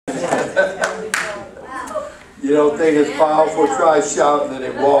You don't think it's powerful? Try shouting it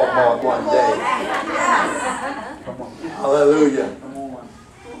in Walmart one day. Hallelujah.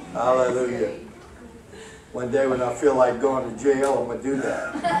 Hallelujah. One day when I feel like going to jail, I'm going to do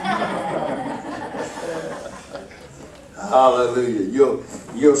that. Hallelujah.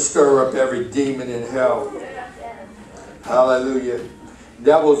 You'll stir up every demon in hell. Hallelujah.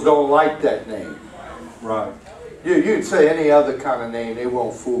 Devils don't like that name. Right. You'd say any other kind of name, they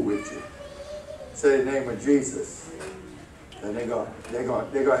won't fool with you. Say the name of Jesus, and they're gonna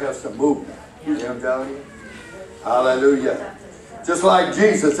have some movement. You know what I'm telling you? Hallelujah. Just like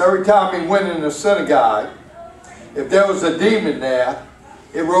Jesus, every time he went in the synagogue, if there was a demon there,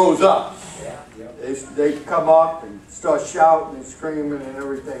 it rose up. They come up and start shouting and screaming and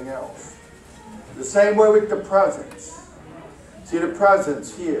everything else. The same way with the presence. See the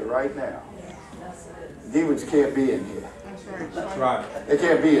presence here right now. Demons can't be in here. That's right. They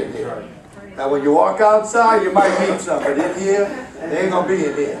can't be in here. Now when you walk outside, you might meet some, but in here, they ain't going to be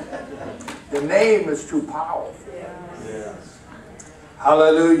in here. The name is too powerful. Yes.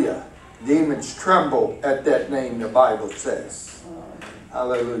 Hallelujah. Demons tremble at that name, the Bible says.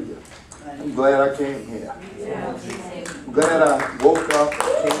 Hallelujah. I'm glad I came here. I'm glad I woke up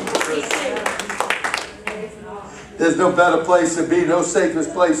and came to church. There's no better place to be, no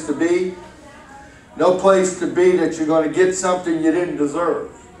safest place to be. No place to be that you're going to get something you didn't deserve.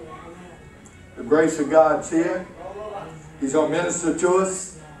 The grace of God's here. He's going to minister to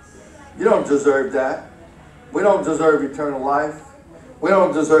us. You don't deserve that. We don't deserve eternal life. We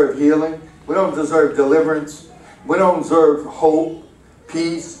don't deserve healing. We don't deserve deliverance. We don't deserve hope,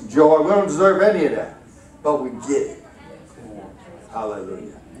 peace, joy. We don't deserve any of that. But we get it.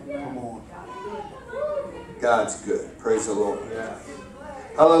 Hallelujah. Come on. God's good. Praise the Lord.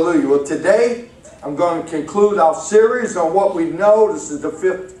 Hallelujah. Well, today I'm going to conclude our series on what we know. This is the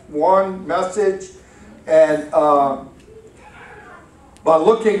 5th one message. And by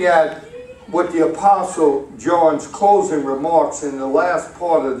looking at what the Apostle John's closing remarks in the last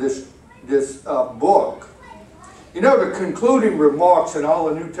part of this book. You know, the concluding remarks in all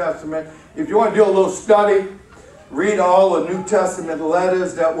the New Testament, if you want to do a little study, read all the New Testament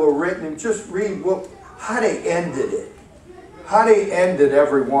letters that were written and just read how they ended it. How they ended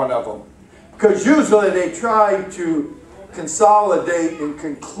every one of them. Because usually they try to consolidate and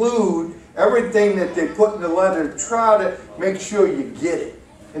conclude everything that they put in the letter, try to make sure you get it.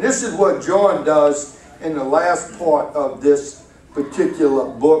 And this is what John does in the last part of this particular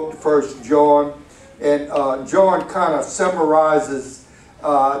book, 1 John. And John kind of summarizes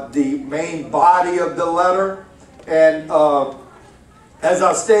the main body of the letter. And as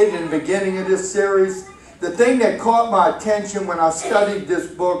I stated in the beginning of this series, the thing that caught my attention when I studied this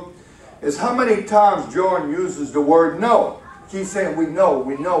book is how many times John uses the word know. He's saying we know,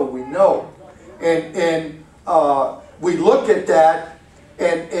 we know, we know. And we look at that,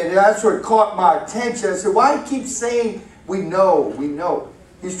 and that's what caught my attention. I said, why he keeps saying we know, we know?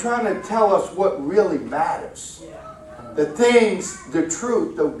 He's trying to tell us what really matters. The things, the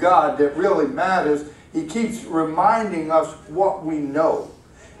truth of God that really matters. He keeps reminding us what we know.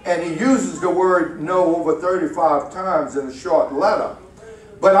 And he uses the word know over 35 times in a short letter.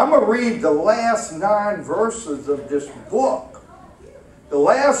 But I'm going to read the last 9 verses of this book. The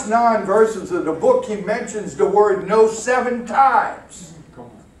last 9 verses of the book, he mentions the word know 7 times.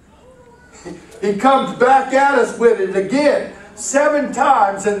 He comes back at us with it again. 7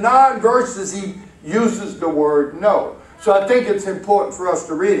 times in 9 verses he uses the word know. So I think it's important for us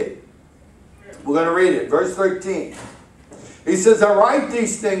to read it. We're going to read it. Verse 13. He says, I write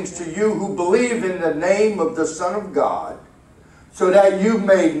these things to you who believe in the name of the Son of God, so that you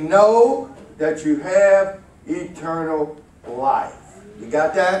may know that you have eternal life. You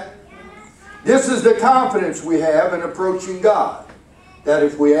got that? This is the confidence we have in approaching God, that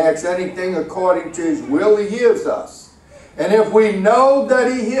if we ask anything according to His will, He hears us. And if we know that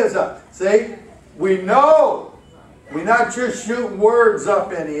He hears us, see, we know. We're not just shooting words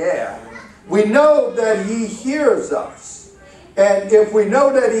up in the air. We know that He hears us. And if we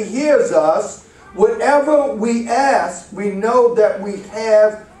know that He hears us, whatever we ask, we know that we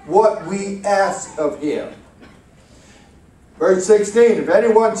have what we ask of Him. Verse 16, if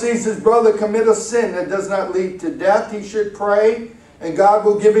anyone sees his brother commit a sin that does not lead to death, he should pray, and God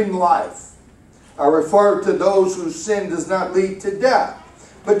will give him life. I refer to those whose sin does not lead to death.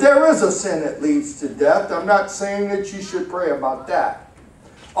 But there is a sin that leads to death. I'm not saying that you should pray about that.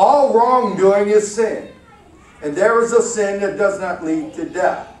 All wrongdoing is sin. And there is a sin that does not lead to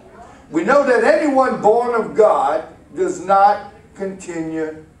death. We know that anyone born of God does not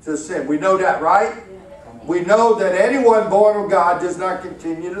continue to sin. We know that, right? We know that anyone born of God does not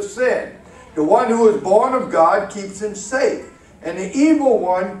continue to sin. The one who is born of God keeps him safe, and the evil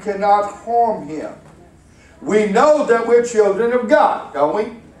one cannot harm him. We know that we're children of God, don't we?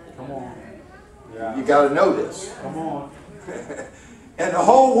 Come on. Yeah. You got to know this. Come on. And the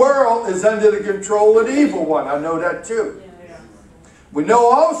whole world is under the control of the evil one. I know that too. We know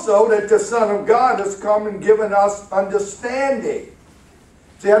also that the Son of God has come and given us understanding.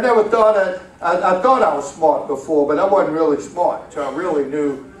 See, I never thought I thought I was smart before, but I wasn't really smart. So I really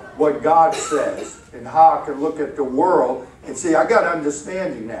knew what God says and how I can look at the world and see, I got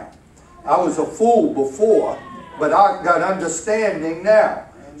understanding now. I was a fool before, but I got understanding now,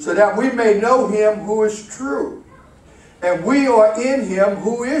 so that we may know him who is true. And we are in him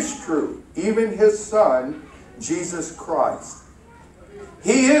who is true, even his Son, Jesus Christ.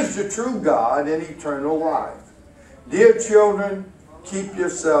 He is the true God and eternal life. Dear children, keep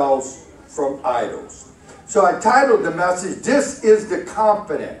yourselves from idols. So I titled the message, This is the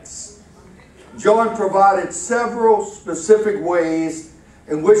Confidence. John provided several specific ways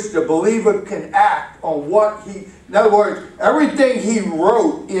in which the believer can act on what he, in other words, everything he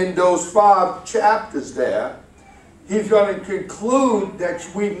wrote in those 5 chapters there, he's going to conclude that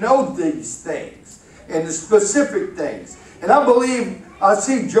we know these things and the specific things. And I believe I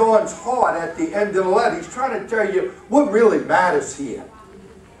see John's heart at the end of the letter. He's trying to tell you what really matters here.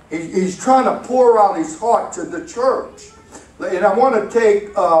 He's trying to pour out his heart to the church. And I want to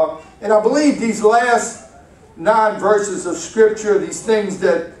take, and I believe these last 9 verses of Scripture, these things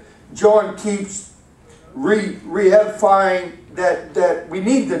that John keeps re-edifying, that we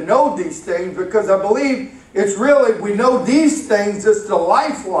need to know these things, because I believe it's really, we know these things, it's the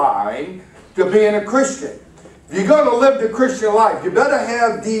lifeline to being a Christian. If you're going to live the Christian life, you better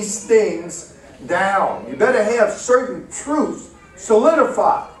have these things down. You better have certain truths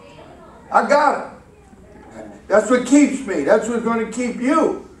solidified. I got it. That's what keeps me. That's what's going to keep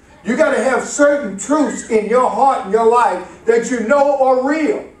you. You got to have certain truths in your heart and your life that you know are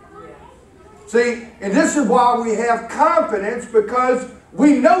real. See, and this is why we have confidence, because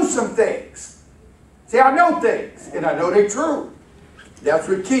we know some things. See, I know things, and I know they're true. That's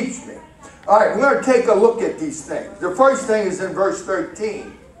what keeps me. All right, we're going to take a look at these things. The first thing is in verse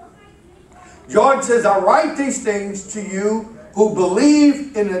 13. John says, I write these things to you who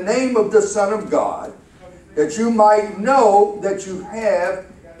believe in the name of the Son of God, that you might know that you have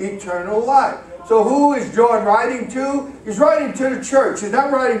eternal life. So who is John writing to? He's writing to the church. He's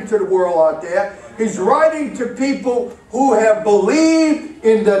not writing to the world out there. He's writing to people who have believed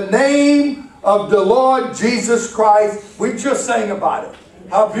in the name of the Lord Jesus Christ. We just sang about it.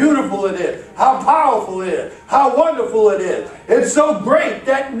 How beautiful it is. How powerful it is. How wonderful it is. It's so great,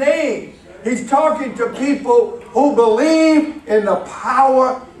 that name. He's talking to people who believe in the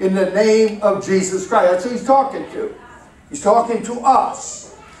power in the name of Jesus Christ. That's who he's talking to. He's talking to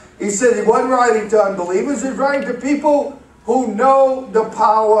us. He said he wasn't writing to unbelievers. He's writing to people who know the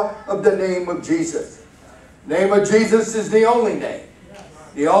power of the name of Jesus. The name of Jesus is the only name.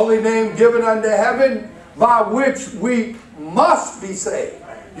 The only name given unto heaven by which we must be saved.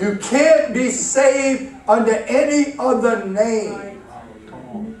 You can't be saved under any other name.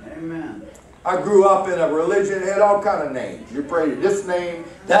 Amen. I grew up in a religion that had all kind of names. You pray to this name,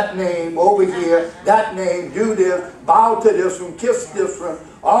 that name, over here, that name, do this, bow to this one, kiss this one,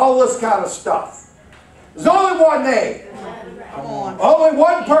 all this kind of stuff. There's only one name. Only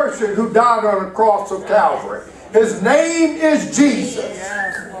one person who died on the cross of Calvary. His name is Jesus.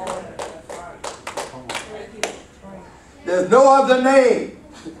 There's no other name.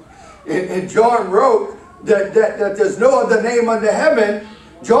 And John wrote that there's no other name under heaven.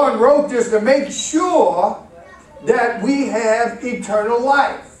 John wrote this to make sure that we have eternal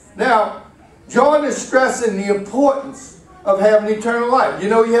life. Now, John is stressing the importance of having eternal life. You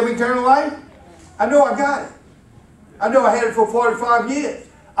know you have eternal life? I know I got it. I know I had it for 45 years.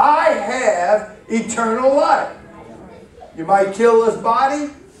 I have eternal life. You might kill this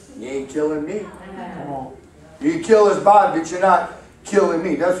body. You ain't killing me. You can kill this body, but you're not killing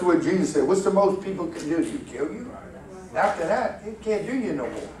me. That's what Jesus said. What's the most people can do? He kill you. After that, it can't do you no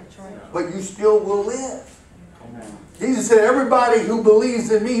more. But you still will live. Jesus said, everybody who believes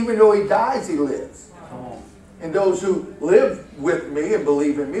in me, even though he dies, he lives. And those who live with me and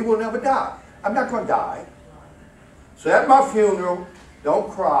believe in me will never die. I'm not going to die. So at my funeral, don't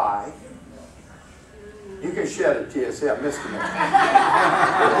cry. You can shed a tear. Say, I missed a minute.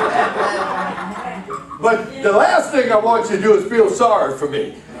 But the last thing I want you to do is feel sorry for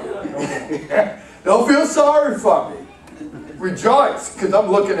me. Don't feel sorry for me. Rejoice, because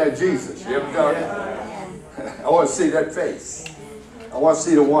I'm looking at Jesus. You ever done that? I want to see that face. I want to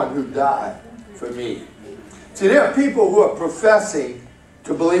see the one who died for me. See, there are people who are professing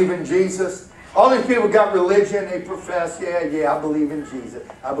to believe in Jesus. All these people got religion, they profess, yeah, I believe in Jesus.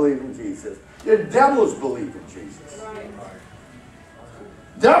 I believe in Jesus. The devils believe in Jesus.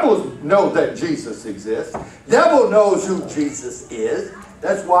 Devils know that Jesus exists. Devil knows who Jesus is.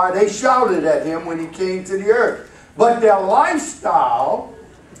 That's why they shouted at him when he came to the earth. But their lifestyle,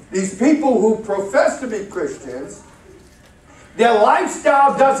 these people who profess to be Christians, their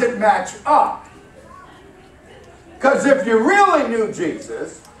lifestyle doesn't match up. Because if you really knew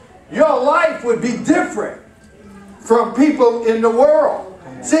Jesus, your life would be different from people in the world.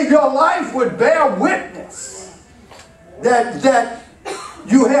 See, your life would bear witness that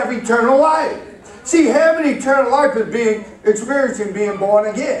you have eternal life. See, having eternal life is experiencing being born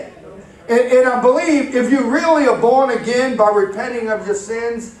again. And I believe if you really are born again by repenting of your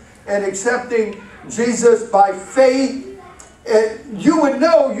sins and accepting Jesus by faith, you would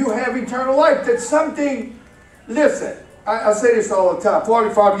know you have eternal life. That's something, listen, I say this all the time.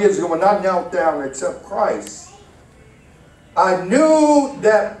 45 years ago when I knelt down to accept Christ, I knew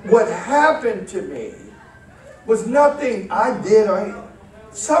that what happened to me was nothing I did or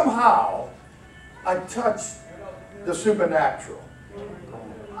somehow I touched the supernatural.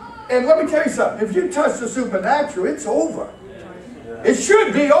 And let me tell you something. If you touch the supernatural, it's over. It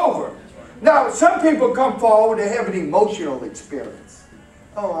should be over. Now, some people come forward, they have an emotional experience.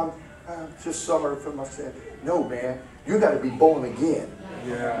 Oh, I'm just sorry for my sin. No, man. You got to be born again.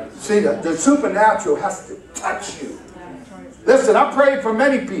 Yeah. See, the supernatural has to touch you. Listen, I prayed for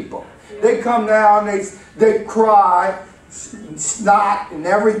many people. They come down, they cry, snot and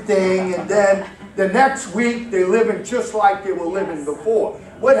everything, and then the next week they're living just like they were living before.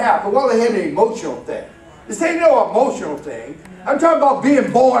 What happened? Well, they had an emotional thing. This ain't no emotional thing. I'm talking about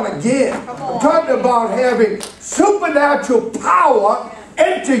being born again. I'm talking about having supernatural power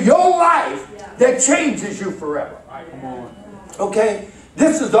into your life that changes you forever. Okay?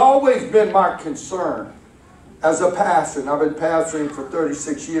 This has always been my concern as a pastor, and I've been pastoring for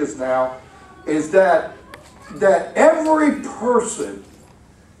 36 years now, is that every person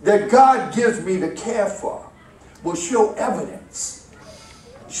that God gives me to care for will show evidence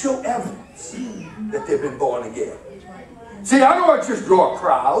that they've been born again. See, I don't want to just draw a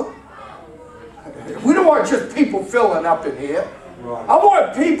crowd. We don't want just people filling up in here. I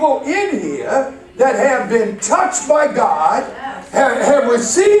want people in here that have been touched by God, have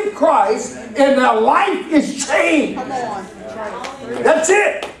received Christ, and their life is changed. That's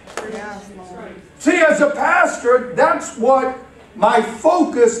it. See, as a pastor, that's what my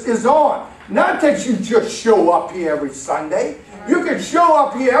focus is on. Not that you just show up here every Sunday. You can show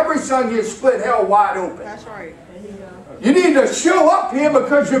up here every Sunday and split hell wide open. That's right. You need to show up here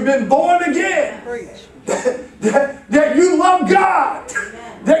because you've been born again. Preach. That you love God.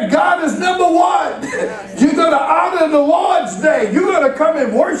 That God is number one. You're going to honor the Lord's Day. You're going to come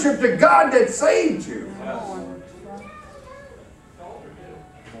and worship the God that saved you.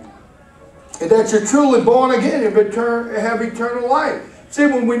 And that you're truly born again and have eternal life. See,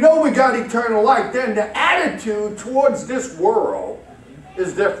 when we know we got eternal life, then the attitude towards this world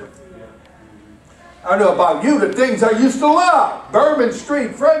is different. I don't know about you, the things I used to love. Bourbon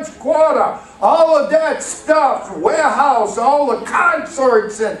Street, French Quarter, all of that stuff, warehouse, all the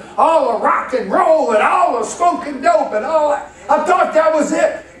concerts and all the rock and roll and all the smoking dope and all that. I thought that was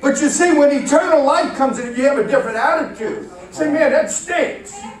it. But you see, when eternal life comes in, you have a different attitude. You say, man, that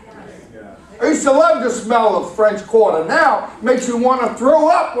stinks. I used to love the smell of French Quarter. Now, it makes you want to throw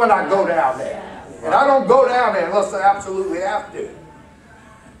up when I go down there. And I don't go down there unless I absolutely have to.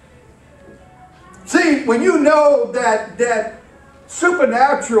 See, when you know that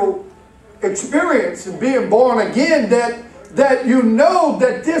supernatural experience of being born again, that you know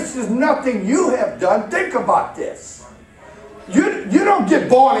that this is nothing you have done, think about this. You don't get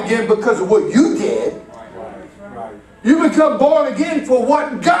born again because of what you did. You become born again for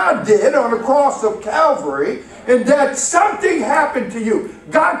what God did on the cross of Calvary, and that something happened to you.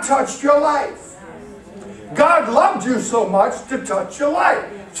 God touched your life. God loved you so much to touch your life.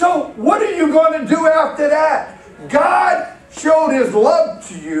 So what are you going to do after that? God showed His love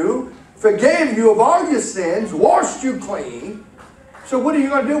to you, forgave you of all your sins, washed you clean. So what are you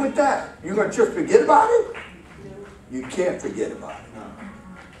going to do with that? You're going to just forget about it? You can't forget about it.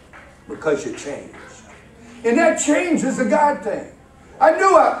 Because you changed. And that change is a God thing. I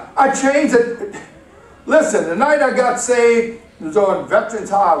knew I changed it. Listen, the night I got saved, it was on Veterans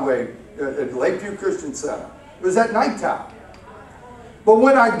Highway at Lakeview Christian Center. It was at nighttime. But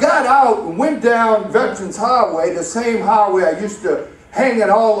when I got out and went down Veterans Highway, the same highway I used to hang at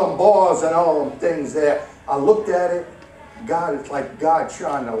all them bars and all them things there, I looked at it. God, it's like God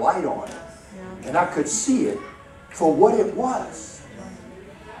shined a light on it. And I could see it for what it was.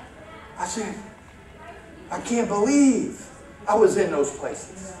 I said, I can't believe I was in those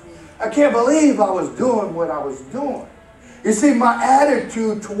places. I can't believe I was doing what I was doing. You see, my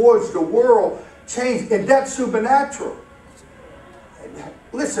attitude towards the world changed, and that's supernatural.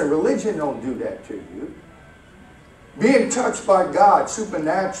 Listen, religion don't do that to you. Being touched by God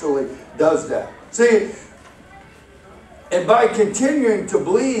supernaturally does that. See, and by continuing to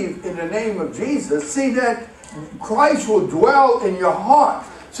believe in the name of Jesus, see that Christ will dwell in your heart.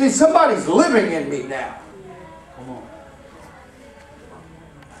 See, somebody's living in me now. Come on.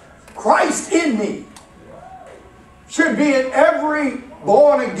 Christ in me should be in every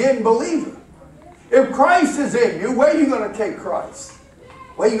born-again believer. If Christ is in you, where are you going to take Christ?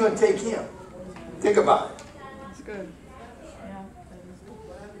 Where are you going to take him? Think about it. That's good.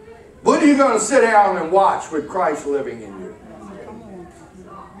 What are you going to sit down and watch with Christ living in you?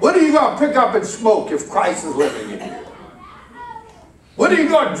 What are you going to pick up and smoke if Christ is living in you? What are you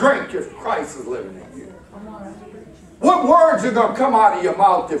going to drink if Christ is living in you? What words are going to come out of your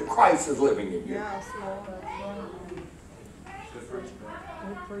mouth if Christ is living in you? Yes, Lord.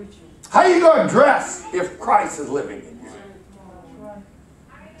 Good preaching. How are you going to dress if Christ is living in you?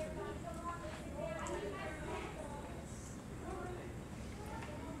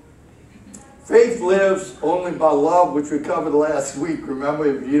 Faith lives only by love, which we covered last week. Remember,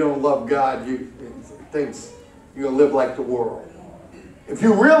 if you don't love God, you're going to live like the world. If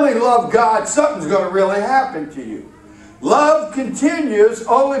you really love God, something's going to really happen to you. Love continues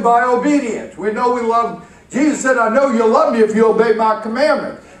only by obedience. We know we love. Jesus said, I know you'll love me if you obey my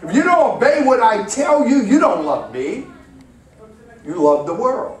commandments. If you don't obey what I tell you, you don't love me. You love the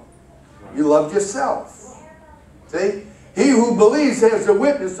world. You love yourself. See? He who believes has the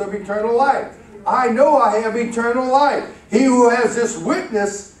witness of eternal life. I know I have eternal life. He who has this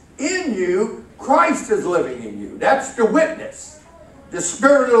witness in you, Christ is living in you. That's the witness. The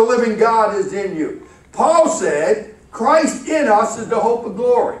Spirit of the living God is in you. Paul said, Christ in us is the hope of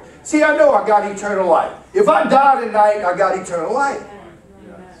glory. See, I know I got eternal life. If I die tonight, I got eternal life.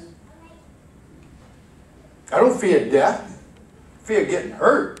 I don't fear death. I fear getting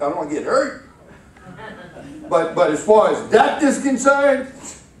hurt. I don't want to get hurt. But as far as death is concerned,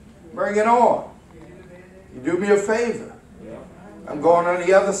 bring it on. You do me a favor. I'm going on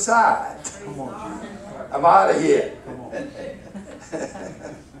the other side. I'm out of here.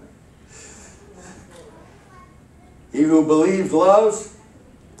 He who believes loves.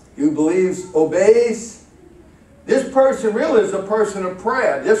 He who believes obeys. This person really is a person of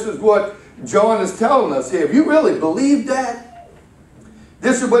prayer. This is what John is telling us here. If you really believe that,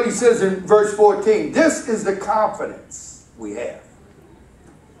 this is what he says in verse 14. This is the confidence we have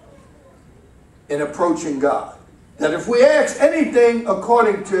in approaching God. That if we ask anything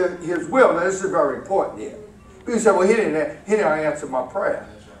according to his will, now this is very important here. People say, well, he didn't answer my prayer.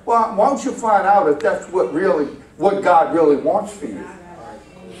 Well, why don't you find out if that's what God really wants for you?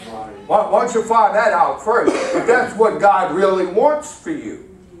 Why don't you find that out first? If that's what God really wants for you.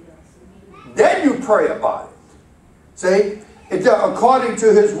 Then you pray about it. See? According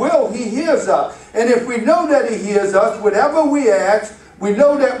to his will, he hears us. And if we know that he hears us, whatever we ask, we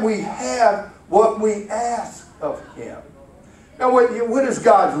know that we have what we ask of him. Now, what is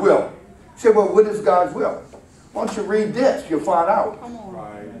God's will? You say, well, what is God's will? Why don't you read this? You'll find out.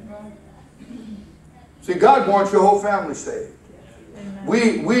 See, God wants your whole family saved.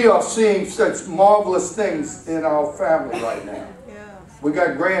 We are seeing such marvelous things in our family right now. We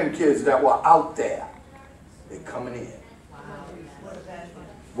got grandkids that were out there. They're coming in.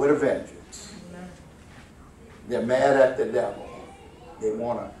 With a vengeance. They're mad at the devil. They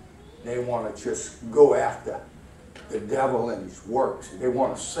want to just go after the devil and his works. They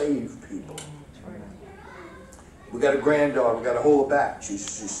want to save people. We got a granddaughter. We got to hold her back.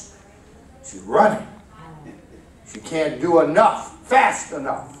 She's running. She can't do enough, fast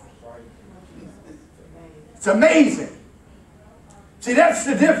enough. It's amazing. See, that's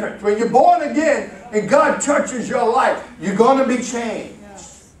the difference. When you're born again and God touches your life, you're going to be changed.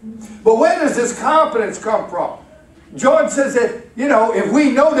 But where does this confidence come from? John says that, if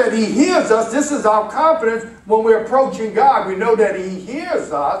we know that he hears us, this is our confidence when we're approaching God. We know that he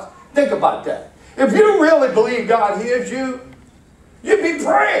hears us. Think about that. If you really believe God hears you, you'd be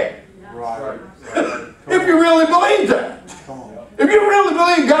praying. Right. If you really believe that. If you really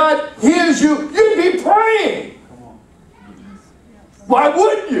believe God hears you, you'd be praying. Why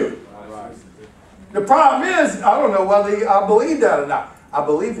wouldn't you? The problem is, I don't know whether I believe that or not. I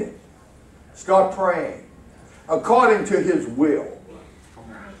believe it. Start praying according to his will.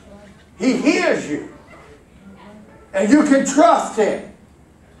 He hears you. And you can trust him.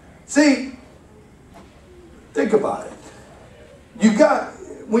 See, think about it.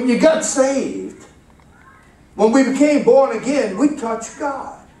 when you got saved, when we became born again, we touched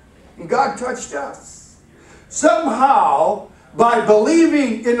God. And God touched us. Somehow, by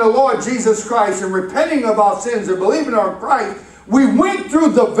believing in the Lord Jesus Christ and repenting of our sins and believing on Christ, we went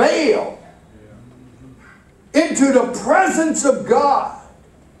through the veil into the presence of God.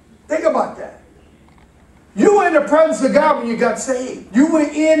 Think about that. You were in the presence of God when you got saved. You were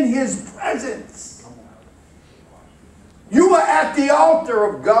in His presence. You were at the altar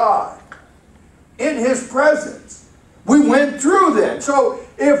of God in His presence. We went through that. So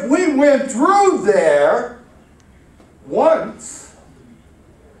if we went through there once,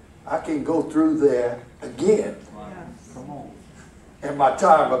 I can go through there again. In my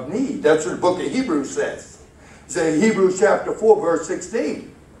time of need. That's what the book of Hebrews says. It says Hebrews chapter 4 verse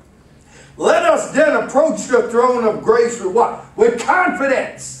 16. Let us then approach the throne of grace with what? With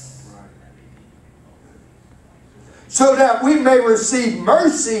confidence. So that we may receive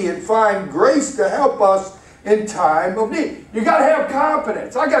mercy and find grace to help us in time of need. You got to have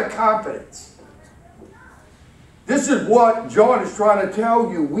confidence. I got confidence. This is what John is trying to tell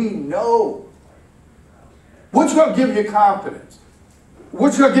you. We know. What's going to give you confidence?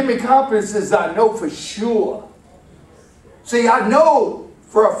 What's going to give me confidence is I know for sure. See, I know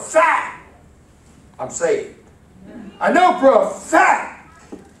for a fact I'm saved. I know for a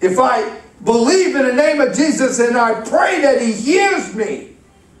fact if I believe in the name of Jesus and I pray that He hears me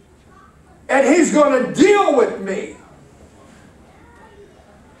and He's going to deal with me.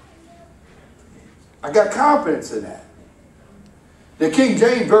 I got confidence in that. The King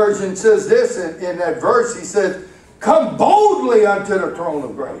James Version says this in that verse. He says, come boldly unto the throne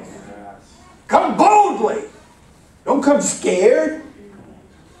of grace. Come boldly. Don't come scared.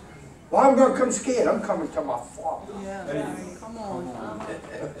 Why am I going to come scared? I'm coming to my Father. Yeah, come on.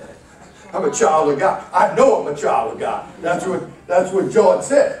 I'm a child of God. I know I'm a child of God. That's what John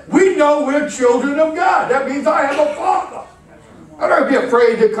said. We know we're children of God. That means I have a Father. I don't be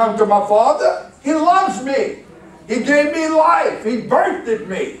afraid to come to my Father. He loves me. He gave me life. He birthed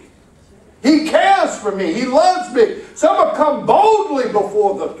me. He cares for me. He loves me. So I'm going to come boldly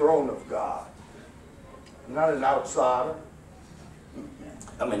before the throne of God. I'm not an outsider.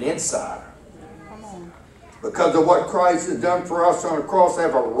 I'm an insider. Come on. Because of what Christ has done for us on the cross, I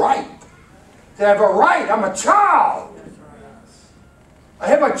have a right. To have a right. I'm a child. I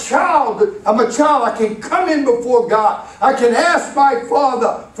have a child. I'm a child. I can come in before God. I can ask my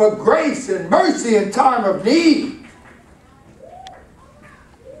Father for grace and mercy in time of need.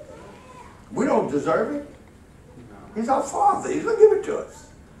 We don't deserve it. He's our Father. He's going to give it to us.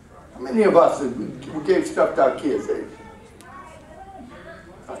 How many of us we gave stuff to our kids?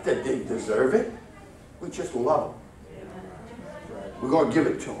 Not that they deserve it. We just love them. We're going to give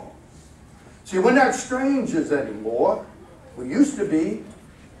it to them. See, we're not strangers anymore. We used to be.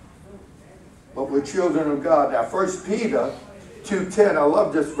 But we're children of God. Now, 1 Peter 2:10. I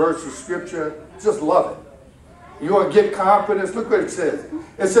love this verse of Scripture. Just love it. You want to get confidence? Look what it says.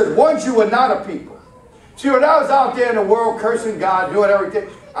 It says, once you were not a people. See, when I was out there in the world cursing God, doing everything,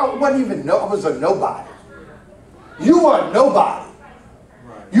 I wasn't even I was a nobody. You are nobody.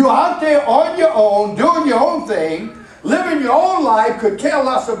 You out there on your own, doing your own thing, living your own life, could care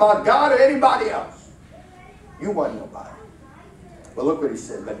less about God or anybody else. You weren't nobody. But look what he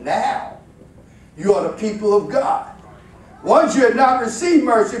said. But now, you are the people of God. Once you had not received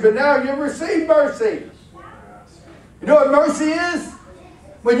mercy, but now you've received mercy. You know what mercy is?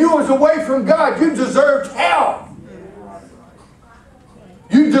 When you was away from God, you deserved hell.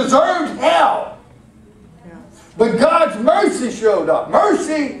 You deserved hell. But God's mercy showed up.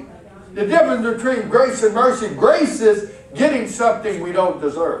 Mercy, the difference between grace and mercy. Grace is getting something we don't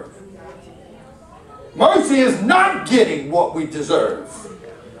deserve. Mercy is not getting what we deserve.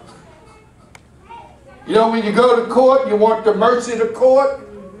 You know, when you go to court, you want the mercy to court.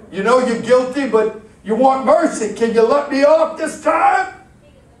 You know you're guilty, but you want mercy. Can you let me off this time?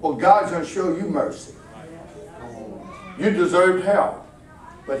 Well, God's going to show you mercy. You deserved hell.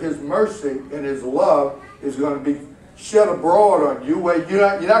 But His mercy and His love is going to be shed abroad on you where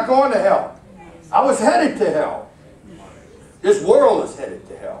you're not going to hell. I was headed to hell. This world is headed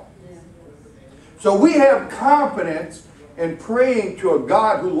to hell. So we have confidence in praying to a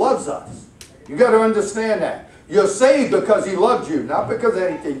God who loves us. You got to understand that. You're saved because He loves you, not because of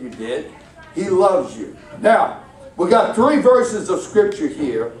anything you did. He loves you. Now, we got 3 verses of Scripture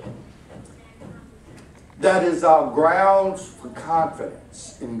here that is our grounds for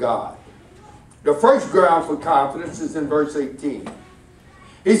confidence in God. The first ground for confidence is in verse 18.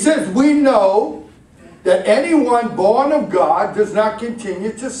 He says, we know that anyone born of God does not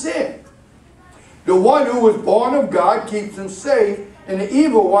continue to sin. The one who is born of God keeps him safe, and the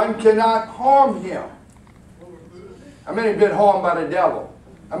evil one cannot harm him. How many have been harmed by the devil?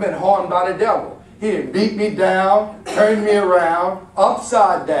 I've been harmed by the devil. He didn't beat me down, turned me around,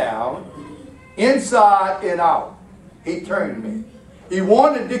 upside down, inside and out. He turned me. He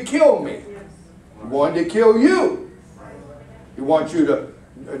wanted to kill me. He wanted to kill you. He wants you to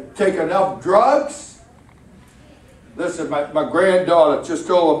take enough drugs. Listen, my granddaughter just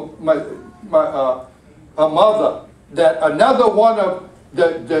told her mother that another one of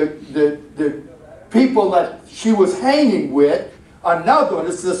the people that she was hanging with, another one,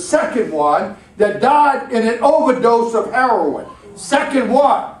 this is the second one, that died in an overdose of heroin. Second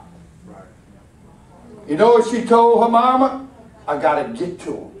one. You know what she told her mama? I got to get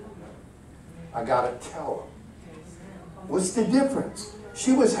to him. I got to tell him. What's the difference?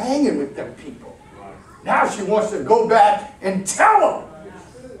 She was hanging with them people. Now she wants to go back and tell them.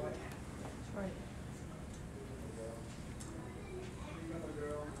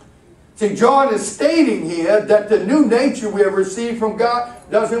 See, John is stating here that the new nature we have received from God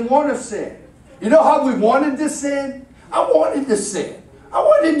doesn't want to sin. You know how we wanted to sin? I wanted to sin. I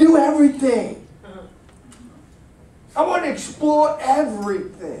wanted to do everything. I want to explore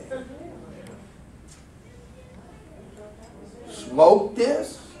everything. Smoke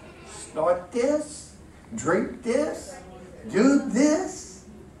this, snort this, drink this, do this.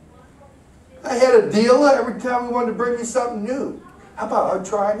 I had a dealer every time he wanted to bring me something new. How about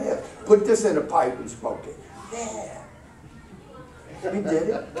trying this? Put this in a pipe and smoke it. Yeah. We did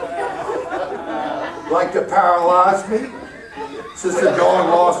it. Like to paralyze me. Sister Dawn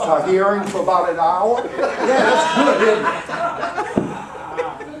lost her hearing for about an hour. Yeah, that's good, isn't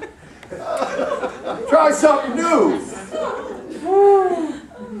it? Try something new.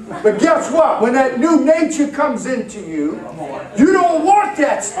 But guess what? When that new nature comes into you, you don't want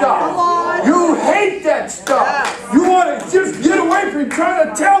that stuff. You hate that stuff. You want to just get away from it, trying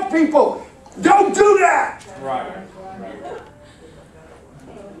to tell people, don't do that. Right.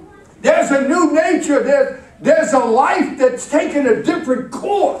 There's a new nature. There's a life that's taken a different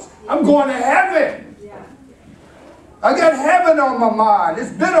course. I'm going to heaven. I got heaven on my mind.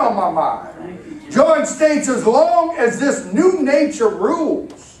 It's been on my mind. John states, as long as this new nature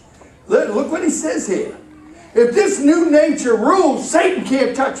rules. Look what he says here. If this new nature rules, Satan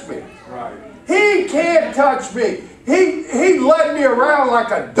can't touch me. Right. He can't touch me. He led me around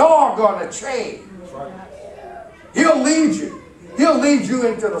like a dog on a chain. Right. He'll lead you. He'll lead you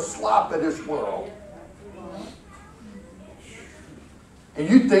into the slop of this world. And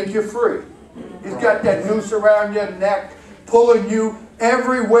you think you're free. He's got that noose around your neck, pulling you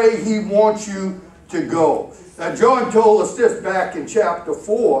every way he wants you to go. Now, John told us this back in chapter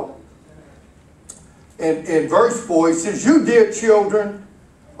 4. In verse 4, he says, you, dear children,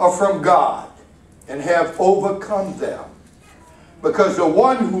 are from God and have overcome them. Because the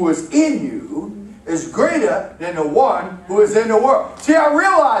one who is in you is greater than the one who is in the world. See, I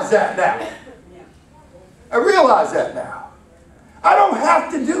realize that now. I realize that now. I don't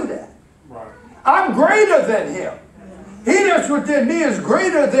have to do that. Right. I'm greater than him. He that's within me is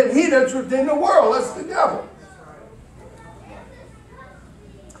greater than he that's within the world. That's the devil.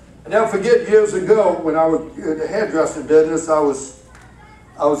 I never forget years ago when I was in the hairdressing business, I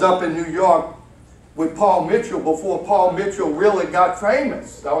was up in New York with Paul Mitchell before Paul Mitchell really got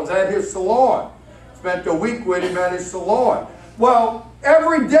famous. I was at his salon. Spent a week with him at his salon. Well,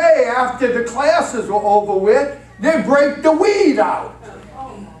 every day after the classes were over with, they'd break the weed out.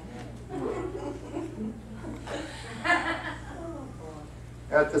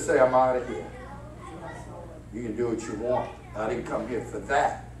 I have to say, I'm out of here. You can do what you want. I didn't come here for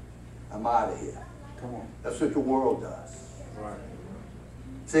that. I'm out of here. Come on. That's what the world does. Right.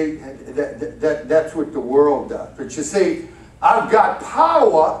 See, that's what the world does. But you see, I've got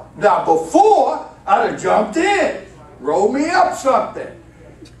power. Now, before, I'd have jumped in. Roll me up something.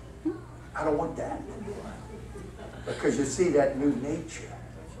 I don't want that. Because you see, that new nature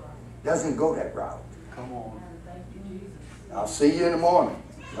doesn't go that route. Come on. I'll see you in the morning.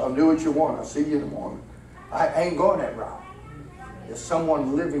 I'll do what you want. I'll see you in the morning. I ain't going that route. There's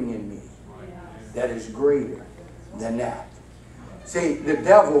someone living in me that is greater than that. See, the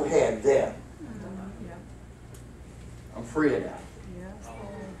devil had them. I'm free of that.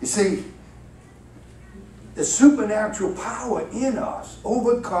 You see, the supernatural power in us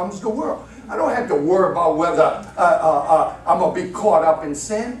overcomes the world. I don't have to worry about whether I'm going to be caught up in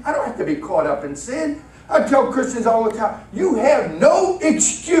sin. I don't have to be caught up in sin. I tell Christians all the time, you have no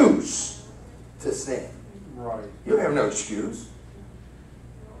excuse to sin. Right. You have no excuse.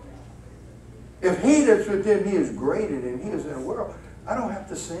 If he that's within me is greater than he is in the world, I don't have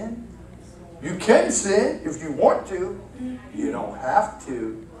to sin. You can sin if you want to. You don't have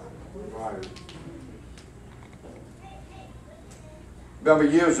to. Right. Remember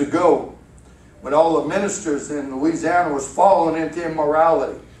years ago, when all the ministers in Louisiana was falling into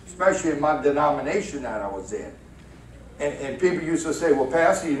immorality, especially in my denomination that I was in. And people used to say, well,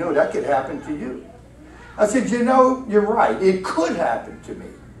 Pastor, you know, that could happen to you. I said, you know, you're right. It could happen to me,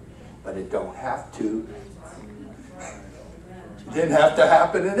 but it don't have to. It didn't have to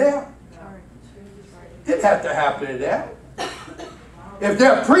happen to them. It didn't have to happen to them. If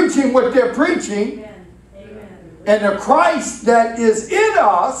they're preaching what they're preaching, and the Christ that is in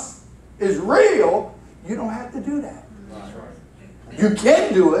us is real, you don't have to do that. You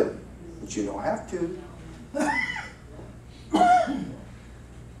can do it, but you don't have to.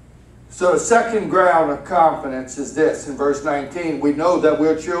 So the second ground of confidence is this. In verse 19, we know that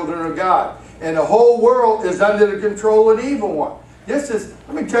we're children of God, and the whole world is under the control of the evil one. This is,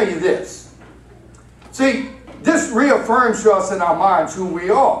 let me tell you this. See, this reaffirms to us in our minds who we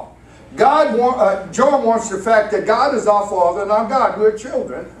are. John wants the fact that God is our Father and our God. We're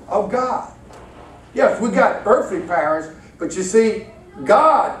children of God. Yes, we got earthly parents, but you see,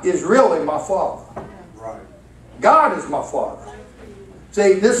 God is really my Father. Right. God is my Father.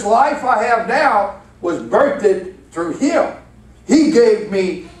 See, this life I have now was birthed through Him. He gave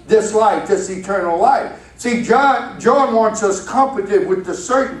me this life, this eternal life. See, John wants us comforted with the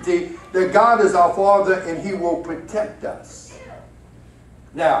certainty that God is our Father and He will protect us.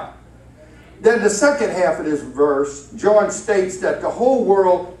 Now, then the second half of this verse, John states that the whole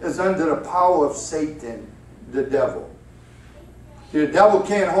world is under the power of Satan, the devil. The devil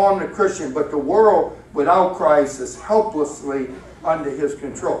can't harm the Christian, but the world without Christ is helplessly under his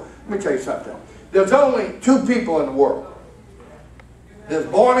control. Let me tell you something. There's only two people in the world. There's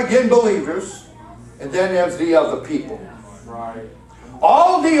born-again believers, and then there's the other people. Right.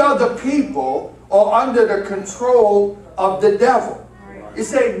 All the other people are under the control of the devil. You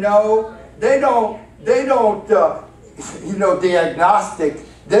say, no, they don't, you know, the agnostic,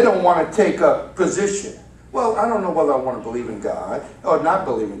 they don't want to take a position. Well, I don't know whether I want to believe in God or not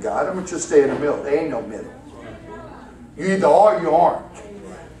believe in God. I'm going to just stay in the middle. There ain't no middle. You either are or you aren't.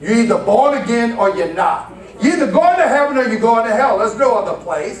 You're either born again or you're not. You're either going to heaven or you're going to hell. There's no other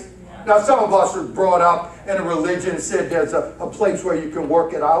place. Now, some of us are brought up in a religion and said there's a place where you can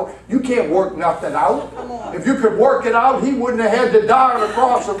work it out. You can't work nothing out. If you could work it out, He wouldn't have had to die on the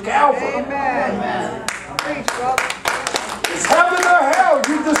cross of Calvary. Amen. Preach, brother. It's heaven or hell.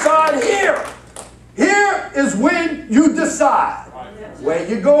 You decide here. Here is when you decide where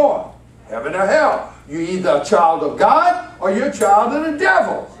you're going. Heaven or hell. You're either a child of God or you're a child of the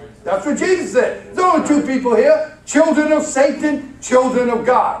devil. That's what Jesus said. There's only two people here. Children of Satan, children of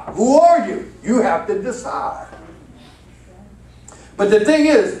God. Who are you? You have to decide. But the thing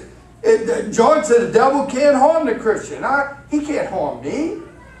is, John said the devil can't harm the Christian. He can't harm me.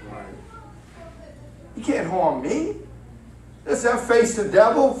 He can't harm me. Listen, I face the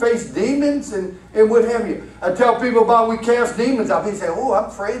devil, face demons, and what have you. I tell people about we cast demons out. People say, oh, I'm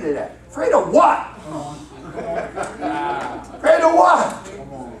afraid of that. Afraid of what? Afraid of what?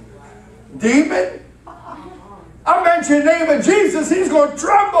 Demon? I mention the name of Jesus, he's going to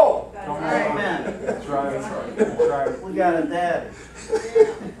tremble. Amen. That's right. That's right. We got a dad.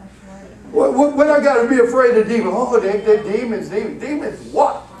 What I got to be afraid of demons? Oh, they're demons. Demons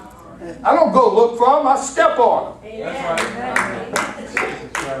what? I don't go look for them. I step on them. That's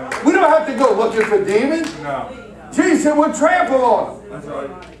right. We don't have to go looking for demons. No. Jesus would trample on them. That's right.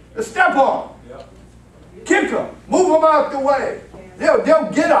 Step on them. Yep. Kick them. Move them out the way. They'll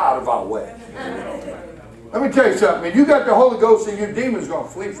get out of our way. Let me tell you something. If you got the Holy Ghost in you, demons going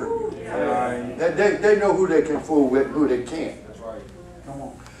to flee from you. Right. They know who they can fool with and who they can't. That's right. Come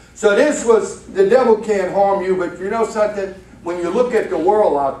on. So this was, the devil can't harm you, but you know something? When you look at the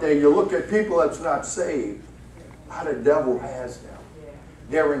world out there, you look at people that's not saved, how the devil has them.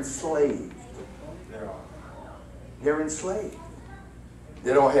 They're enslaved. They're enslaved.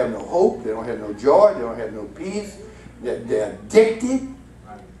 They don't have no hope. They don't have no joy. They don't have no peace. They're addicted.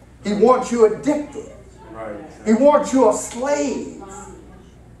 He wants you addicted. Right. He wants you a slave.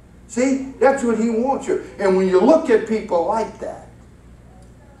 See, that's what he wants you. And when you look at people like that,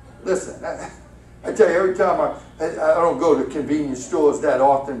 listen, I tell you, every time I don't go to convenience stores that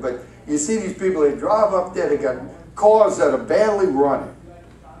often, but you see these people, they drive up there, they got cars that are barely running,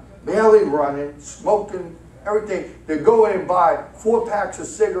 smoking, everything. They go in and buy 4 packs of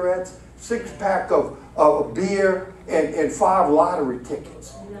cigarettes, 6-pack of beer, and 5 lottery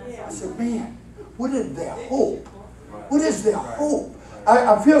tickets. I said, man, what is their hope? What is their hope?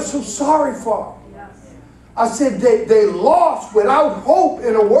 I feel so sorry for them. I said, they lost without hope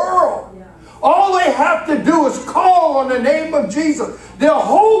in a world. All they have to do is call on the name of Jesus. Their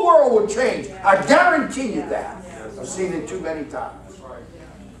whole world will change. I guarantee you that. I've seen it too many times.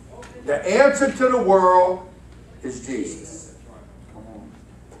 The answer to the world is Jesus.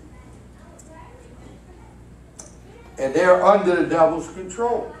 And they're under the devil's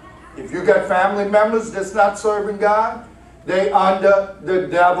control. If you got family members that's not serving God, they under the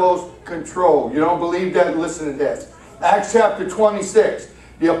devil's control. You don't believe that? Listen to this. Acts chapter 26.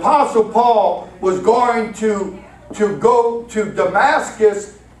 The Apostle Paul was going to go to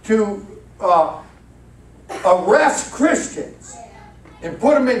Damascus to arrest Christians and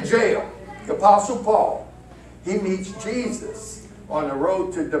put them in jail. The Apostle Paul, he meets Jesus on the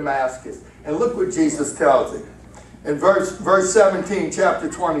road to Damascus. And look what Jesus tells him. In verse 17, chapter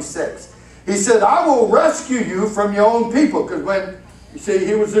 26. He said, I will rescue you from your own people. Because when, you see,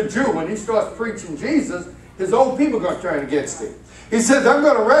 he was a Jew. When he starts preaching Jesus, his own people are going to turn against him. He says, I'm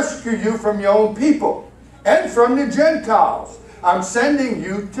going to rescue you from your own people and from the Gentiles. I'm sending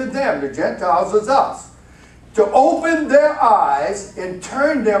you to them. The Gentiles is us. To open their eyes and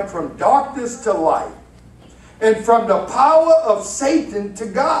turn them from darkness to light and from the power of Satan to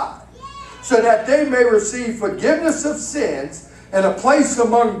God, so that they may receive forgiveness of sins and a place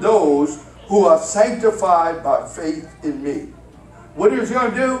among those who are sanctified by faith in me. What he was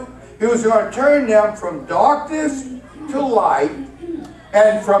going to do? He was going to turn them from darkness to light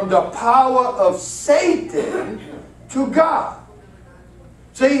and from the power of Satan to God.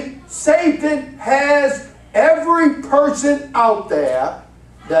 See, Satan has every person out there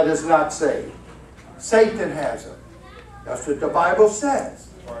that is not saved. Satan has them. That's what the Bible says.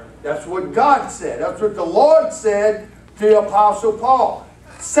 That's what God said. That's what the Lord said to the Apostle Paul.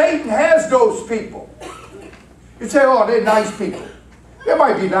 Satan has those people. You say, oh, they're nice people. They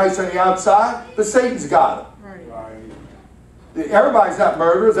might be nice on the outside, but Satan's got them. Everybody's not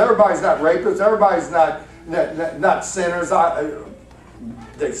murderers. Everybody's not rapists. Everybody's not sinners.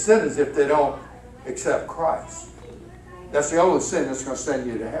 They're sinners if they don't accept Christ. That's the only sin that's going to send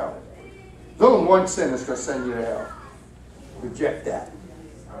you to hell. There's only one sin that's going to send you to hell. Reject that.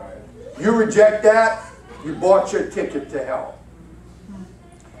 You reject that, you bought your ticket to hell.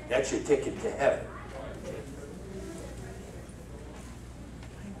 That's your ticket to heaven.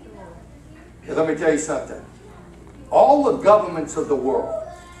 Now, let me tell you something. All the governments of the world,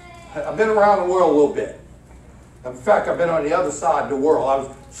 I've been around the world a little bit. In fact, I've been on the other side of the world. I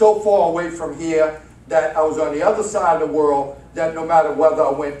was so far away from here that I was on the other side of the world that no matter whether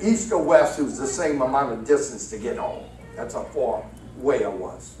I went east or west, it was the same amount of distance to get home. That's how far away I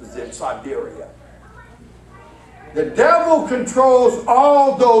was. It was in Siberia. The devil controls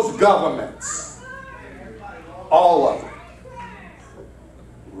all those governments. All of them.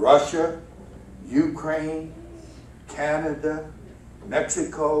 Russia, Ukraine, Canada,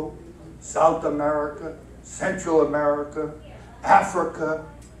 Mexico, South America, Central America, Africa.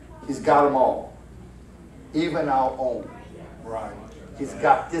 He's got them all. Even our own. Right. He's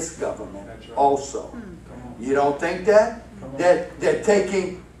got this government also. You don't think that?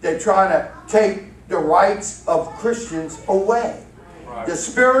 They're trying to take the rights of Christians away. Right. The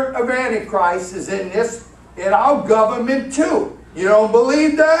spirit of Antichrist is in our government too. You don't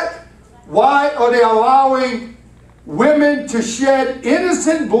believe that? Why are they allowing women to shed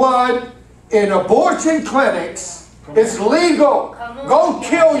innocent blood in abortion clinics? It's legal. Go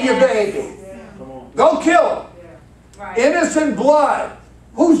kill your baby. Go kill him. Innocent blood.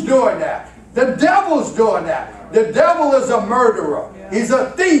 Who's doing that? The devil's doing that. The devil is a murderer. He's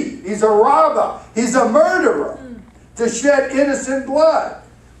a thief. He's a robber. He's a murderer. To shed innocent blood.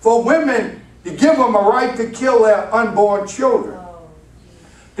 For women to give them a right to kill their unborn children.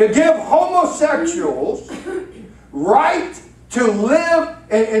 To give homosexuals right to live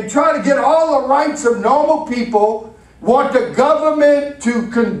and try to get all the rights of normal people. Want the government to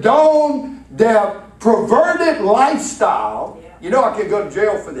condone their perverted lifestyle. You know I can go to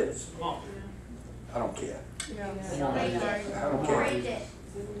jail for this. I don't care. I don't care.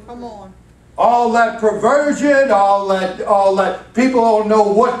 Come on. All that perversion, all that people don't know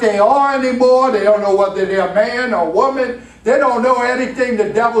what they are anymore. They don't know whether they're man or woman. They don't know anything. The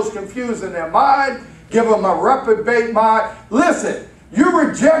devil's confusing their mind. Give them a reprobate mind. Listen, you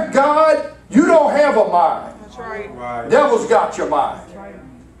reject God, you don't have a mind. That's right. Devil's got your mind. That's right.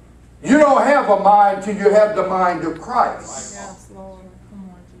 You don't have a mind till you have the mind of Christ. Yes, Lord. Come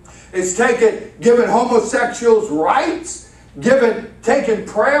on, It's Jesus. giving homosexuals rights, taking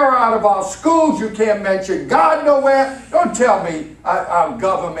prayer out of our schools. You can't mention God nowhere. Don't tell me our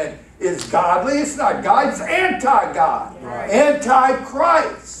government is godly. It's not God. It's anti-God. Right.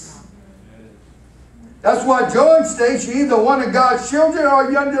 Anti-Christ. That's why John states you're either one of God's children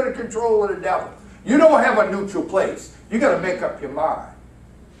or you're under the control of the devil. You don't have a neutral place. You got to make up your mind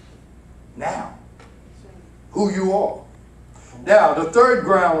now who you are. Now, the third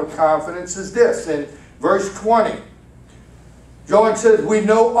ground of confidence is this. In verse 20, John says, we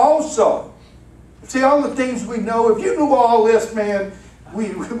know also. See, all the things we know, if you knew all this, man, we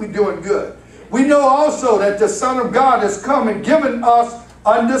doing good. We know also that the Son of God has come and given us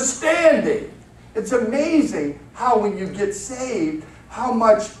understanding. It's amazing how when you get saved, how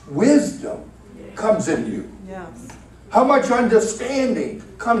much wisdom comes in you. Yes. How much understanding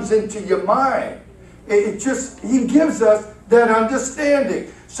comes into your mind. He gives us that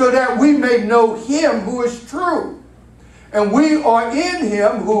understanding so that we may know him who is true. And we are in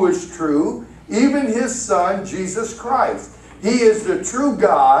him who is true, even his Son, Jesus Christ. He is the true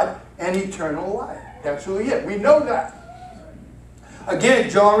God and eternal life. That's who he is. We know that. Again,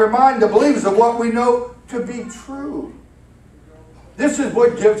 John reminds the believers of what we know to be true. This is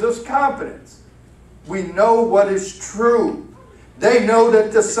what gives us confidence. We know what is true. They know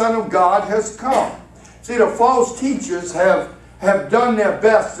that the Son of God has come. See, the false teachers have done their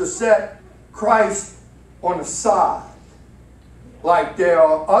best to set Christ on the side. Like there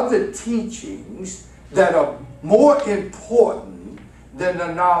are other teachings that are more important than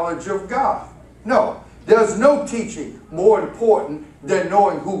the knowledge of God. No, there's no teaching more important than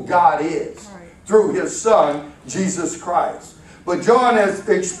knowing who God is through his Son, Jesus Christ. But John is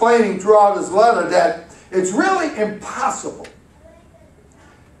explaining throughout his letter that it's really impossible.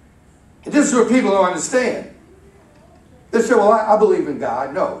 And this is what people don't understand. They say, well, I believe in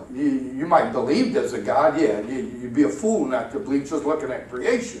God. No, you might believe there's a God. Yeah, you'd be a fool not to believe just looking at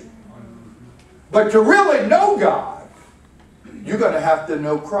creation. But to really know God, you're going to have to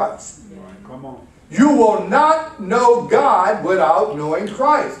know Christ. Come on. You will not know God without knowing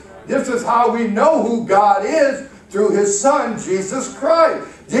Christ. This is how we know who God is, through his Son, Jesus Christ.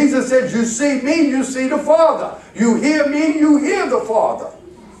 Jesus said, you see me, you see the Father. You hear me, you hear the Father.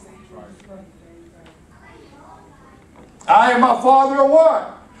 I and my Father are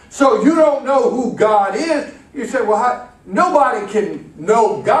one. So you don't know who God is. You say, well, nobody can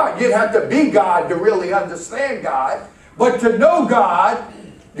know God. You'd have to be God to really understand God. But to know God,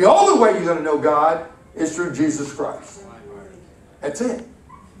 the only way you're going to know God is through Jesus Christ. That's it.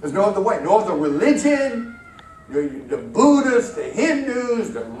 There's no other way. No other religion, the Buddhists, the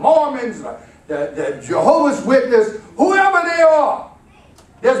Hindus, the Mormons, the Jehovah's Witnesses, whoever they are.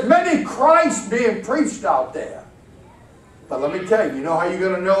 There's many Christs being preached out there. But let me tell you, you know how you're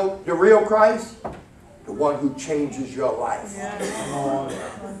going to know the real Christ? The one who changes your life.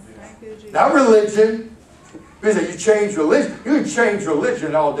 Not religion. Because you change religion, you can change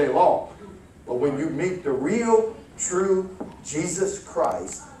religion all day long. But when you meet the real, true Jesus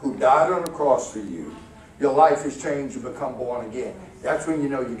Christ, who died on the cross for you, your life is changed, you become born again. That's when you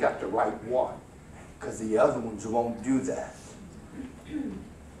know you got the right one. Because the other ones won't do that.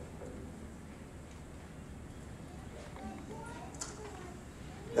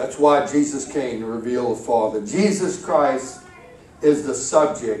 That's why Jesus came to reveal the Father. Jesus Christ is the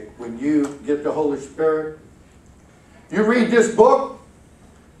subject. When you get the Holy Spirit, you read this book,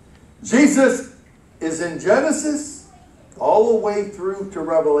 Jesus is in Genesis all the way through to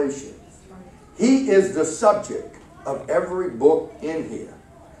Revelation. He is the subject of every book in here.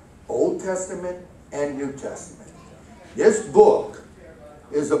 Old Testament and New Testament. This book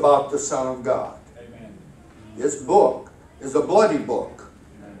is about the Son of God. This book is a bloody book.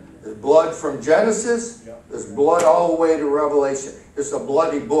 There's blood from Genesis. There's blood all the way to Revelation. It's a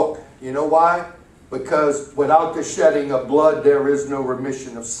bloody book. You know why? Because without the shedding of blood, there is no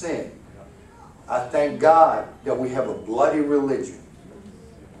remission of sin. I thank God that we have a bloody religion.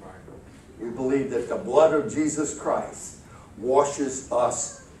 We believe that the blood of Jesus Christ washes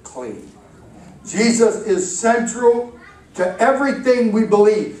us clean. Jesus is central to everything we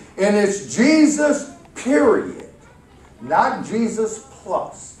believe. And it's Jesus, period. Not Jesus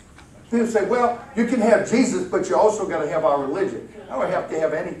plus. People say, well, you can have Jesus, but you also got to have our religion. I don't have to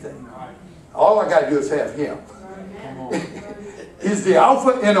have anything. All I got to do is have him. He's the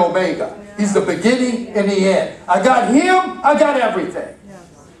Alpha and Omega. He's the beginning and the end. I got him, I got everything.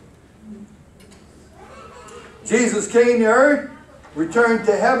 Jesus came to earth, returned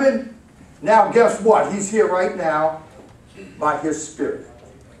to heaven. Now guess what? He's here right now by his Spirit.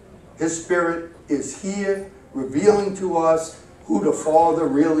 His Spirit is here revealing to us who the Father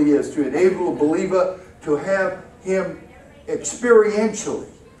really is, to enable a believer to have him experientially.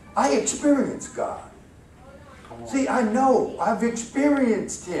 I experience God. See, I know. I've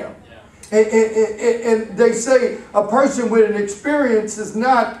experienced him. And they say a person with an experience is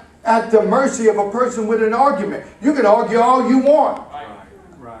not at the mercy of a person with an argument. You can argue all you want.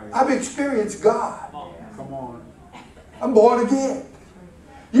 Right. I've experienced God. Come on. I'm born again.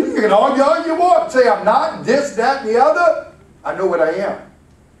 You can argue all you want. Say I'm not this, that, and the other. I know what I am.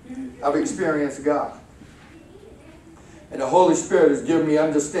 I've experienced God. And the Holy Spirit has given me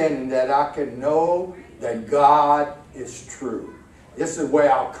understanding that I can know that God is true. This is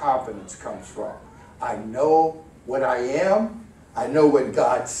where our confidence comes from. I know what I am. I know what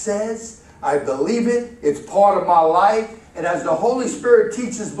God says. I believe it. It's part of my life. And as the Holy Spirit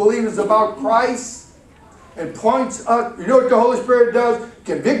teaches believers about Christ and points us, you know what the Holy Spirit does?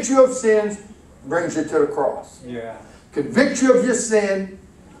 Convicts you of sins, brings you to the cross. Yeah. Convicts you of your sin,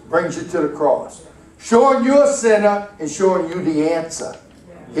 brings you to the cross. Showing you a sinner and showing you the answer.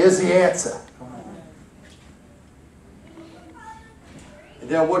 Here's the answer. And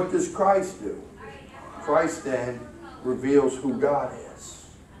then what does Christ do? Christ then reveals who God is.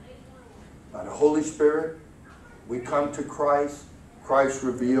 By the Holy Spirit, we come to Christ. Christ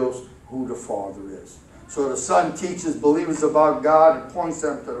reveals who the Father is. So the Son teaches believers about God and points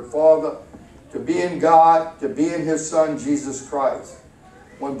them to the Father, to be in God, to be in His Son, Jesus Christ.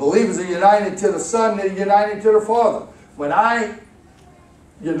 When believers are united to the Son, they're united to the Father. When I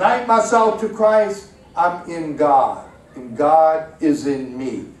unite myself to Christ, I'm in God. And God is in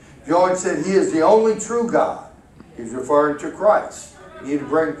me. John said He is the only true God. He's referring to Christ. You need to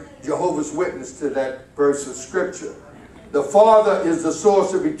bring Jehovah's Witness to that verse of Scripture. The Father is the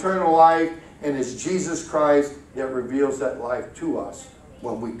source of eternal life, and it's Jesus Christ that reveals that life to us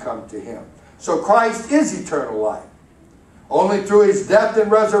when we come to Him. So Christ is eternal life. Only through His death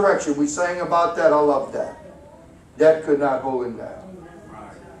and resurrection. We sang about that. I love that. Death could not hold Him down.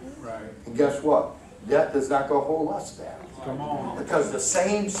 Right. And guess what? Death is not going to hold us down. Come on. Because the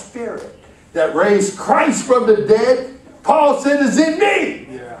same Spirit that raised Christ from the dead, Paul said, is in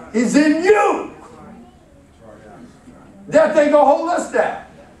me. Yeah. He's in you. Death ain't going to hold us down.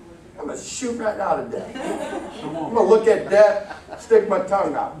 I'm going to shoot right out of death. Come I'm on. going to look at death, stick my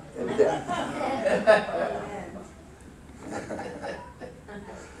tongue out at death.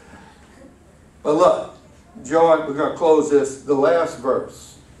 But look, John, we're going to close this, the last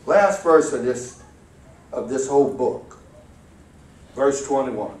verse. Last verse of this whole book. Verse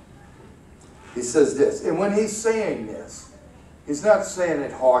 21. He says this. And when he's saying this, he's not saying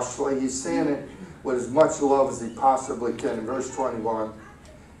it harshly. He's saying it with as much love as he possibly can. In verse 21,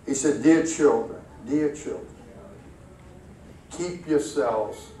 he said, dear children, keep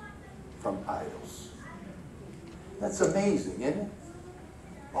yourselves from idols. That's amazing, isn't it?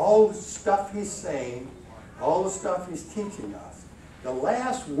 All the stuff he's saying, all the stuff he's teaching us, the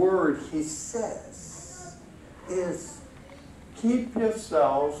last word he says is, keep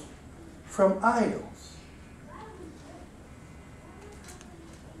yourselves from idols.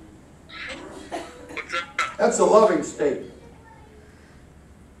 That's a loving statement.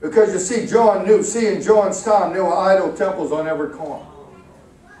 Because you see, John knew, in John's time, there were idol temples on every corner.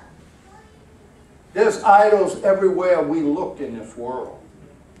 There's idols everywhere we look in this world.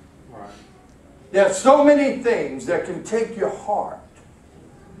 Right. There's so many things that can take your heart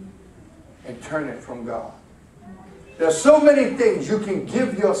and turn it from God. There's so many things you can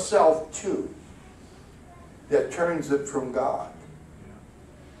give yourself to that turns it from God.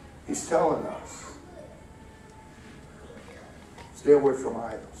 He's telling us, stay away from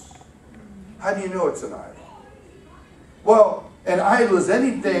idols. How do you know it's an idol? Well, an idol is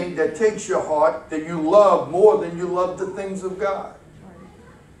anything that takes your heart that you love more than you love the things of God.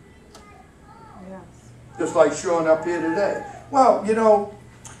 Yes. Just like showing up here today. Well, you know,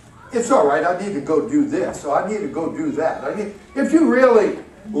 it's all right. I need to go do this, or I need to go do that. If you really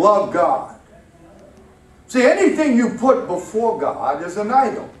love God, see, anything you put before God is an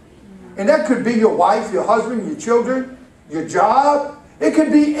idol. And that could be your wife, your husband, your children, your job. It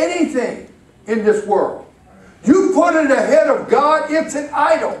could be anything in this world. You put it ahead of God, it's an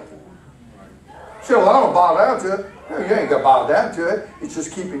idol. Say, well, I don't bow down to it. No, you ain't going to bow down to it. It's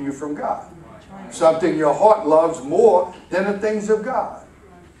just keeping you from God. Something your heart loves more than the things of God.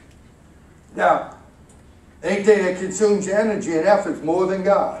 Now, anything that consumes your energy and effort more than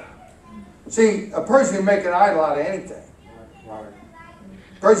God. See, a person can make an idol out of anything. Right.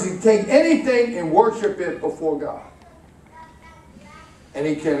 A person can take anything and worship it before God. And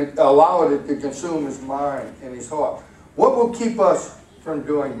he can allow it to consume his mind and his heart. What will keep us from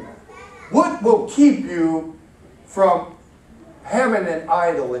doing that? What will keep you from having an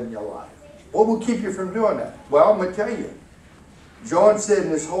idol in your life? What will keep you from doing that? Well, I'm going to tell you. John said in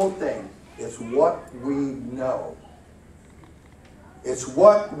this whole thing, it's what we know. It's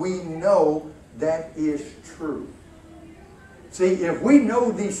what we know that is true. See, if we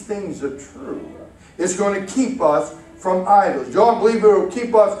know these things are true, it's going to keep us from idols. John believes it will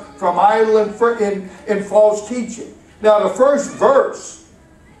keep us from idol and false teaching. Now, the first verse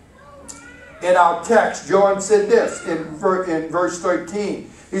in our text, John said this in verse 13.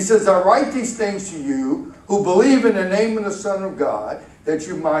 He says, I write these things to you who believe in the name of the Son of God, that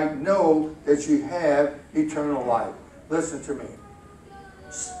you might know that you have eternal life. Listen to me.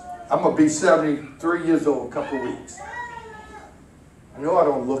 I'm going to be 73 years old in a couple of weeks. I know I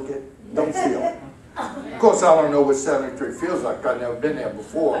don't look it, don't feel it. Of course, I don't know what 73 feels like. I've never been there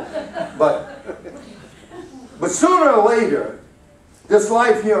before. But sooner or later, this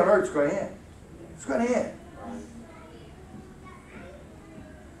life here on earth is going to end. It's going to end.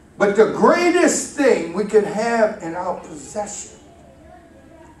 But the greatest thing we can have in our possession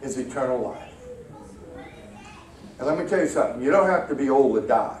is eternal life. And let me tell you something. You don't have to be old to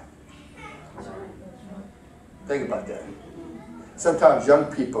die. Think about that. Sometimes young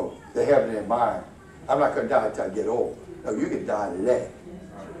people, they have in their mind, I'm not going to die until I get old. No, you can die today.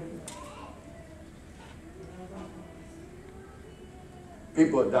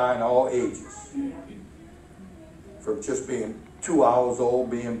 People are dying all ages. From just being 2 hours old,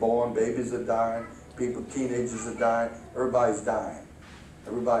 being born, babies are dying, people, teenagers are dying, everybody's dying.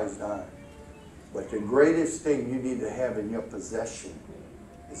 Everybody's dying. But the greatest thing you need to have in your possession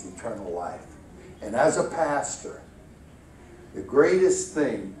is eternal life. And as a pastor, the greatest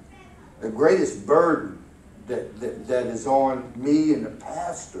thing, the greatest burden that is on me and the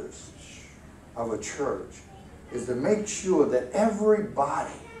pastors of a church is to make sure that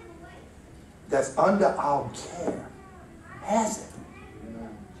everybody that's under our care has it.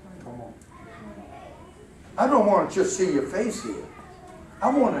 Come on. I don't want to just see your face here. I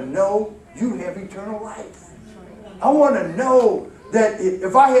want to know you have eternal life. I want to know that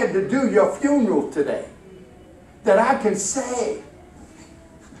if I had to do your funeral today, that I can say,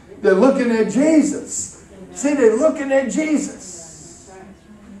 they're looking at Jesus. See, they're looking at Jesus.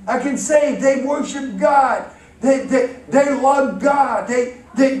 I can say they worship God. They love God. They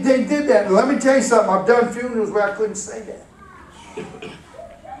did that. And let me tell you something. I've done funerals where I couldn't say that.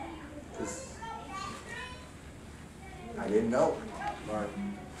 I didn't know. Right.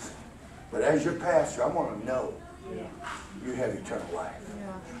 But as your pastor, I want to know you have eternal life.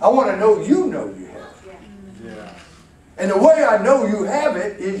 I want to know you have it. Yeah. And the way I know you have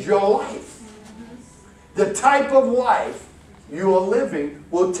it is your life. The type of life you are living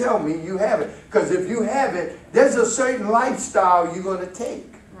will tell me you have it. Because if you have it, there's a certain lifestyle you're going to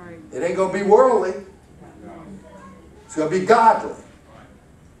take. Right. It ain't going to be worldly. It's going to be godly.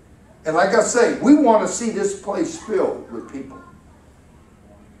 And like I say, we want to see this place filled with people.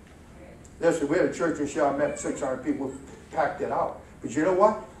 Listen, we had a church in Chalmette, 600 people packed it out. But you know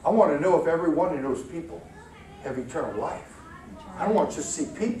what? I want to know if every one of those people have eternal life. I don't want to just see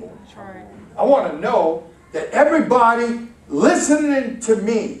people. Right. I want to know that everybody listening to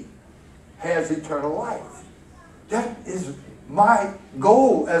me has eternal life. That is my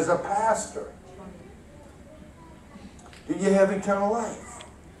goal as a pastor. Do you have eternal life?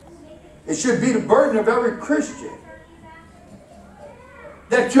 It should be the burden of every Christian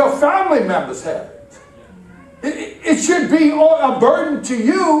that your family members have it. It should be a burden to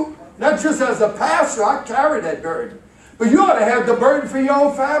you, not just as a pastor. I carry that burden. But you ought to have the burden for your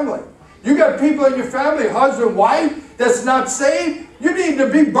own family. You got people in your family, husband, wife, that's not saved. You need to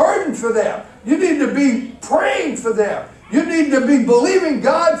be burdened for them. You need to be praying for them. You need to be believing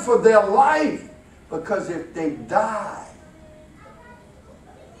God for their life. Because if they die,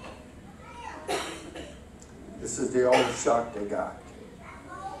 this is the only shot they got.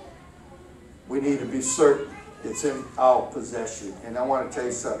 We need to be certain it's in our possession. And I want to tell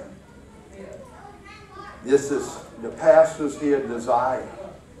you something. This is the pastor's here desire.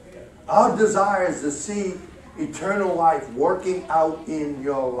 Our desire is to see eternal life working out in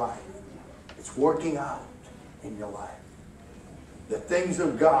your life. It's working out in your life. The things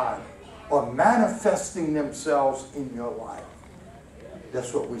of God are manifesting themselves in your life.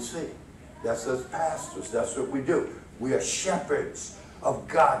 That's what we see. That's us pastors. That's what we do. We are shepherds of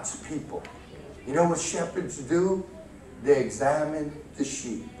God's people. You know what shepherds do? They examine the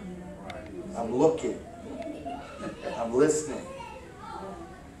sheep. I'm looking. I'm listening.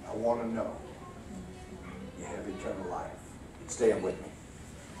 I want to know you have eternal life. Stand with me.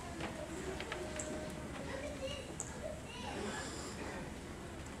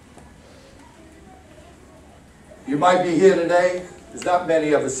 You might be here today. There's not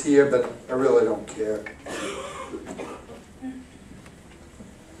many of us here, but I really don't care.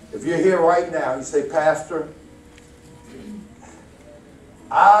 If you're here right now, you say, Pastor,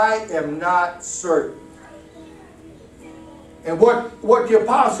 I am not certain And what the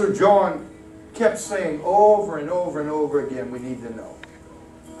Apostle John kept saying over and over and over again, we need to know.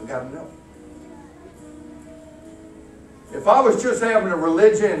 I got to know. If I was just having a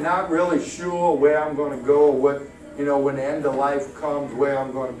religion and not really sure where I'm going to go, what, you know, when the end of life comes, where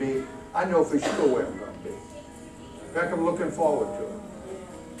I'm going to be, I know for sure where I'm going to be. In fact, I'm looking forward to it.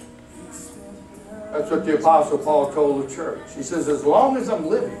 That's what the Apostle Paul told the church. He says, as long as I'm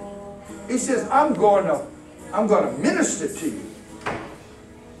living, he says, I'm going to minister to you.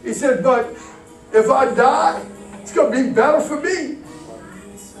 He said, but if I die, it's going to be better for me.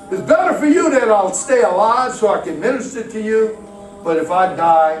 It's better for you that I'll stay alive so I can minister to you. But if I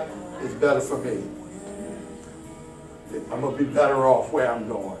die, it's better for me. I'm going to be better off where I'm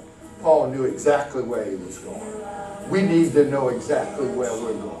going. Paul knew exactly where he was going. We need to know exactly where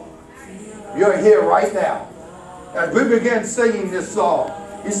we're going. You're here right now. As we began singing this song,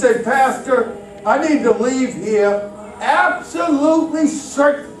 you said, Pastor, I need to leave here absolutely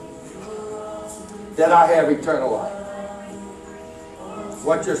certain that I have eternal life.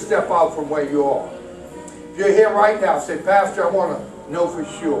 Want you to step out from where you are. If you're here right now, say, Pastor, I want to know for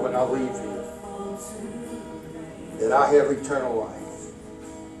sure when I leave here that I have eternal life.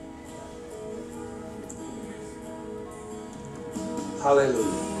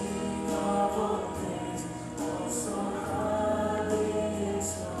 Hallelujah.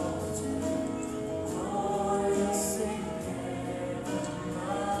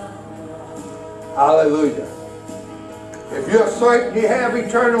 Hallelujah. If you're certain you have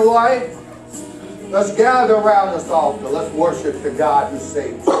eternal life, let's gather around this altar. Let's worship the God who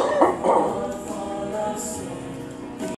saves you.